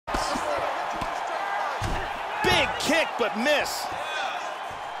kick, but miss.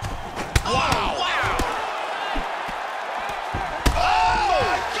 Wow. Wow. Oh,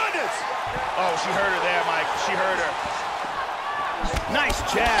 my goodness. Oh, she hurt her there, Mike. She hurt her. Nice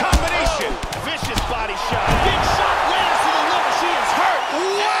jab. Combination. Oh, vicious body shot. Big shot lands to the liver. She is hurt.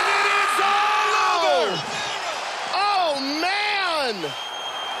 And it is all over. Oh, man.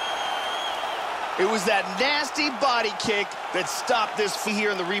 It was that nasty body kick that stopped this here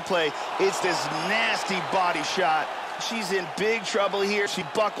in the replay. It's this nasty body shot. She's in big trouble here. She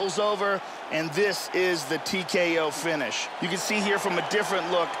buckles over, and this is the TKO finish. You can see here from a different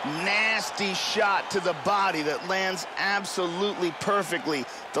look, nasty shot to the body that lands absolutely perfectly.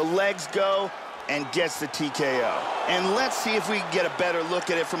 The legs go and gets the TKO. And let's see if we can get a better look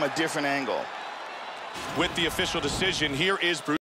at it from a different angle. With the official decision, here is Bruce.